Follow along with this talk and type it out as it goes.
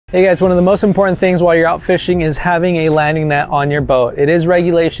Hey guys, one of the most important things while you're out fishing is having a landing net on your boat. It is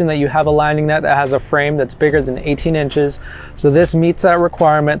regulation that you have a landing net that has a frame that's bigger than 18 inches. So this meets that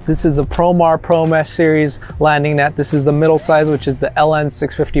requirement. This is a Promesh series landing net. This is the middle size, which is the LN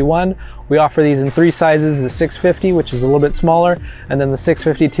 651. We offer these in 3 sizes, the 650, which is a little bit smaller, and then the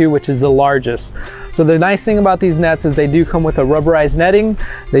 652, which is the largest. So the nice thing about these nets is they do come with a rubberized netting.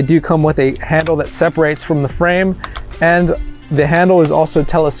 They do come with a handle that separates from the frame, and the handle is also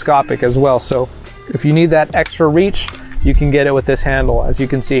telescopic as well. So if you need that extra reach, you can get it with this handle, as you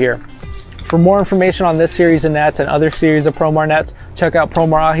can see here. For more information on this series of nets and other series of Promar nets, check out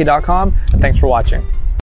promarahi.com, and thanks for watching.